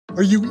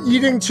Are you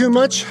eating too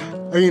much?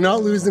 Are you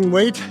not losing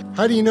weight?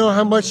 How do you know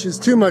how much is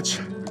too much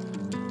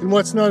and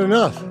what's not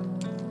enough?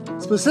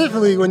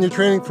 Specifically when you're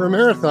training for a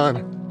marathon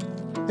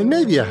and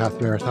maybe a half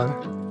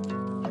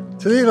marathon.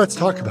 Today, let's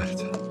talk about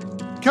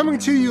it. Coming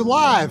to you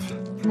live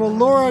from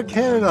Elora,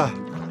 Canada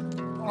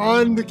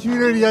on the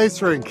community ice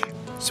rink.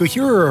 So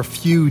here are a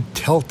few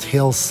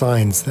telltale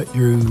signs that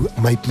you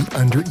might be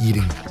under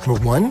eating.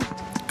 Number one,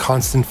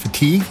 constant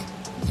fatigue.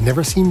 You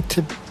never seem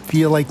to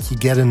feel like you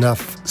get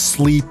enough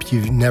sleep.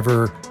 You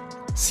never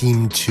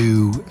seem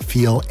to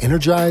feel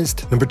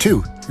energized. Number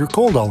two, you're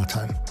cold all the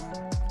time.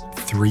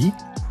 3,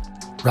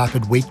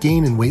 rapid weight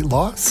gain and weight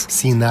loss.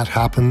 Seen that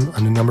happen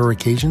on a number of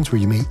occasions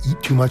where you may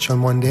eat too much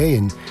on one day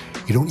and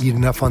you don't eat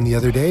enough on the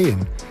other day.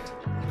 And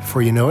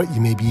before you know it, you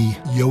may be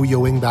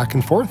yo-yoing back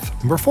and forth.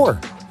 Number 4,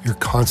 you're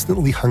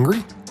constantly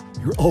hungry.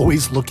 You're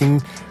always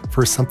looking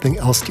for something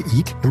else to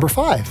eat. Number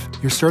 5,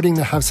 you're starting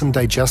to have some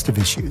digestive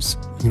issues.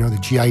 You know, the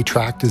GI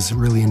tract is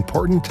really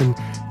important and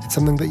it's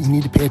something that you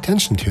need to pay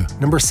attention to.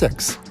 Number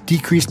 6,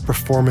 decreased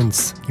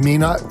performance. You may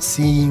not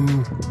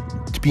seem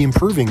to be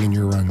improving in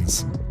your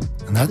runs,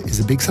 and that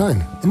is a big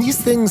sign. And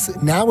these things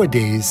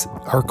nowadays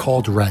are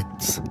called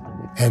REDs,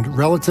 and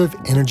relative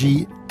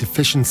energy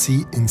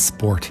deficiency in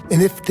sport.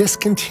 And if this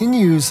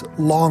continues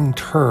long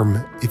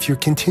term, if you're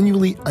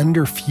continually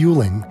under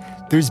fueling,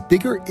 there's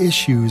bigger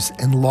issues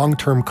and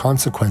long-term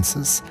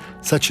consequences,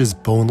 such as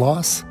bone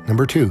loss.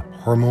 Number 2,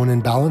 hormone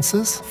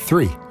imbalances.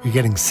 3, you're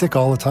getting sick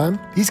all the time.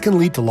 These can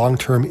lead to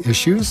long-term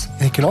issues,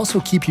 and it can also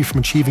keep you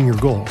from achieving your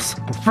goals.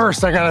 But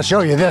first, I gotta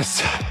show you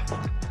this.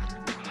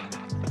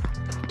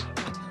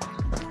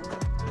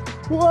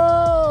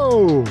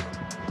 Whoa!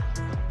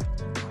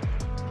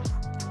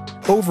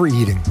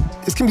 Overeating.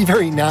 This can be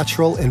very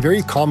natural and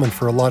very common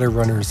for a lot of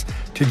runners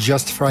to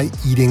justify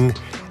eating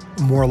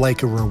more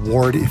like a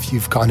reward if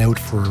you've gone out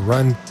for a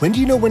run. When do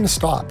you know when to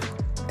stop?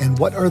 And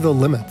what are the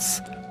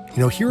limits?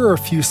 You know, here are a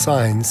few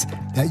signs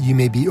that you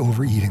may be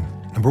overeating.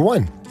 Number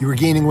 1, you are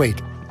gaining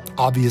weight.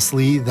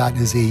 Obviously, that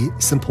is a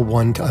simple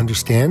one to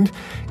understand.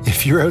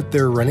 If you're out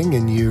there running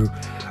and you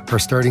are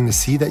starting to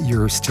see that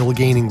you're still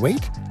gaining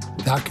weight,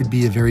 that could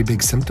be a very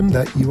big symptom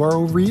that you are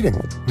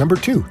overeating. Number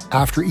 2,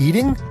 after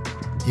eating,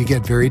 you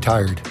get very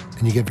tired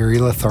and you get very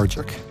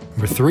lethargic.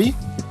 Number 3,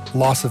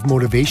 loss of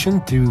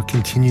motivation to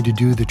continue to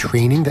do the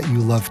training that you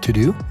love to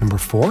do. Number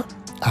 4,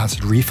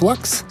 acid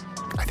reflux.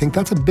 I think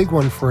that's a big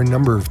one for a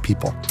number of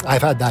people.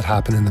 I've had that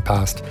happen in the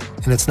past,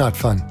 and it's not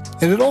fun.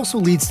 And it also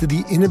leads to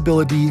the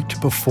inability to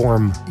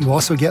perform. You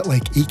also get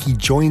like achy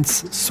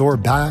joints, sore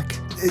back.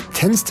 It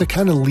tends to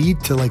kind of lead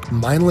to like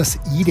mindless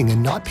eating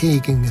and not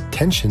paying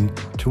attention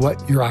to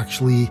what you're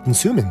actually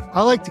consuming.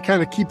 I like to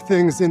kind of keep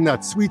things in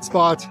that sweet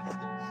spot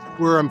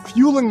where I'm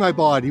fueling my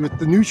body with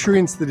the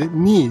nutrients that it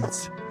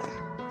needs.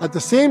 At the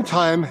same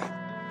time,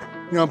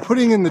 you know, I'm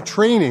putting in the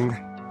training,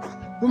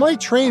 but my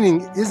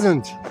training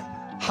isn't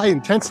high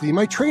intensity.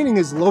 My training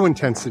is low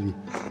intensity.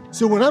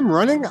 So when I'm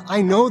running,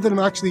 I know that I'm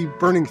actually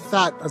burning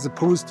fat as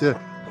opposed to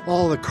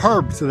all the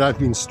carbs that I've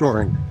been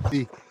storing.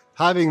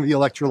 Having the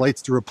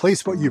electrolytes to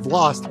replace what you've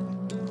lost,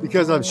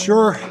 because I'm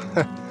sure,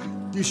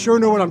 you sure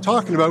know what I'm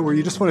talking about, where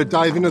you just want to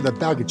dive into the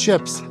bag of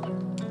chips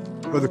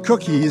or the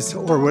cookies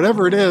or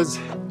whatever it is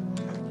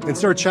and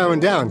start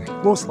chowing down.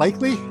 Most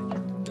likely,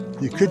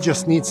 you could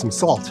just need some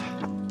salt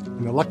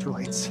and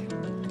electrolytes.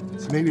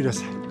 So maybe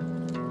just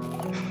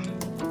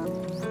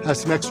have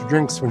some extra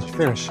drinks when you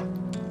finish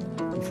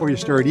before you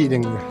start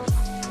eating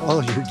all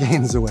of your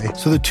gains away.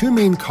 So the 2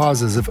 main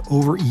causes of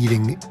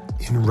overeating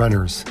in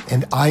runners,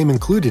 and I am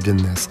included in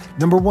this.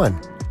 Number 1,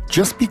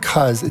 just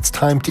because it's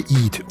time to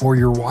eat or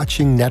you're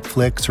watching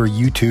Netflix or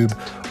YouTube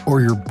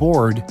or you're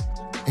bored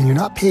and you're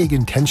not paying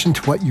attention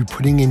to what you're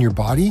putting in your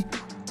body,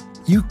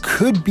 you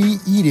could be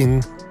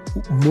eating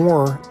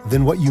more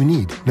than what you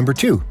need. Number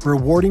 2,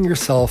 rewarding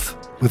yourself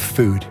with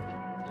food.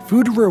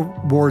 Food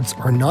rewards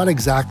are not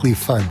exactly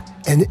fun,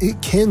 and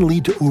it can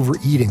lead to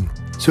overeating.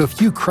 So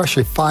if you crush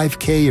a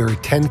 5K or a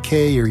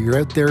 10K, or you're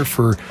out there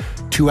for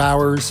 2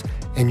 hours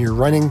and you're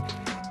running,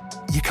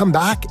 you come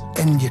back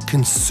and you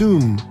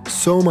consume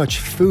so much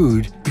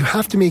food, you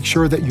have to make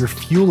sure that you're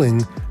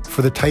fueling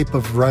for the type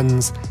of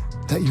runs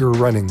that you're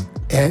running.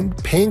 And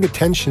paying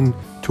attention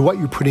to what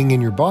you're putting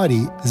in your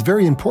body is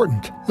very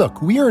important.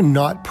 Look, we are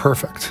not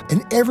perfect,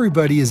 and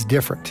everybody is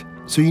different.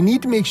 So you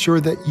need to make sure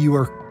that you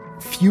are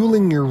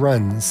fueling your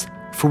runs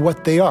for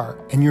what they are,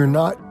 and you're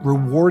not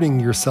rewarding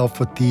yourself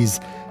with these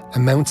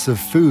amounts of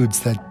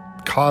foods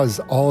that cause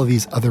all of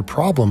these other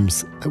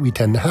problems that we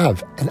tend to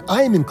have. And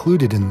I am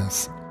included in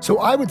this. So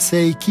I would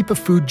say keep a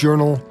food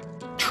journal,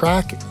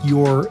 track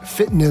your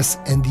fitness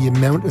and the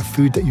amount of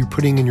food that you're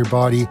putting in your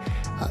body.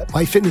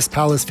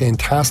 MyFitnessPal is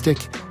fantastic.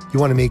 You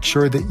want to make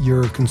sure that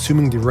you're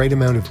consuming the right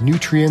amount of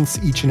nutrients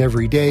each and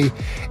every day.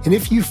 And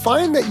if you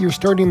find that you're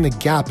starting to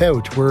gap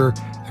out, where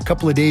a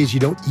couple of days you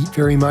don't eat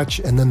very much,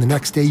 and then the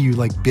next day you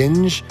like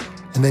binge,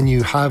 and then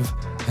you have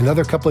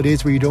another couple of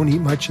days where you don't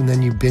eat much, and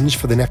then you binge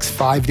for the next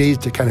 5 days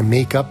to kind of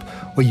make up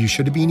what you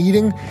should have been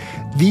eating,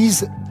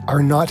 these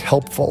are not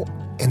helpful,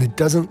 and it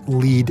doesn't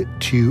lead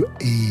to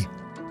a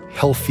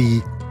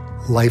healthy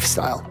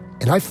lifestyle.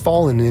 And I've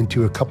fallen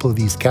into a couple of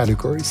these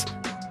categories,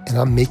 and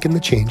I'm making the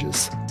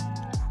changes.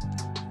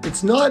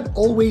 It's not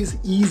always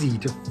easy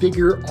to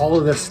figure all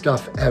of this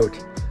stuff out,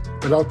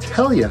 but I'll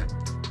tell you,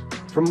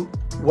 from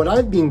what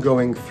I've been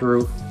going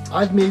through,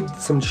 I've made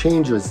some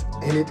changes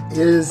and it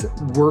is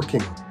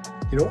working.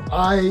 You know,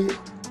 I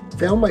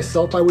found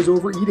myself, I was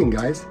overeating,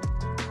 guys.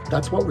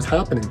 That's what was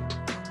happening.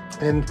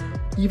 And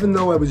even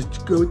though I was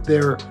out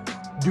there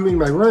doing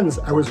my runs,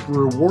 I was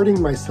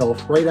rewarding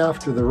myself right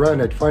after the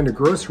run. I'd find a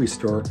grocery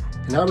store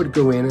and I would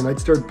go in and I'd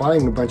start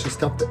buying a bunch of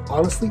stuff that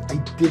honestly I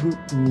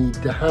didn't need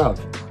to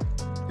have.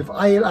 If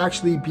I had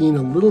actually been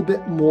a little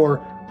bit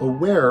more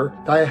aware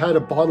that I had a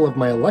bottle of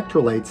my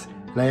electrolytes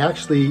and I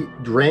actually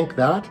drank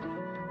that,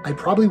 I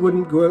probably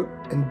wouldn't go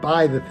out and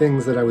buy the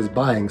things that I was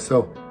buying.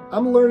 So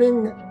I'm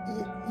learning,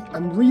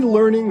 I'm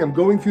relearning, I'm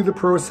going through the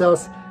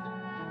process,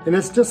 and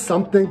it's just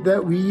something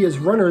that we as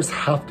runners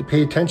have to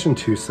pay attention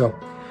to. So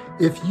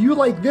if you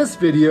like this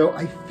video,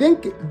 I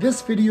think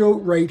this video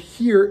right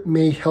here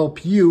may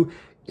help you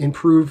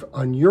improve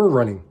on your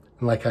running.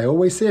 And like I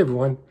always say,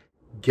 everyone,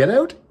 get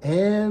out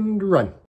and run.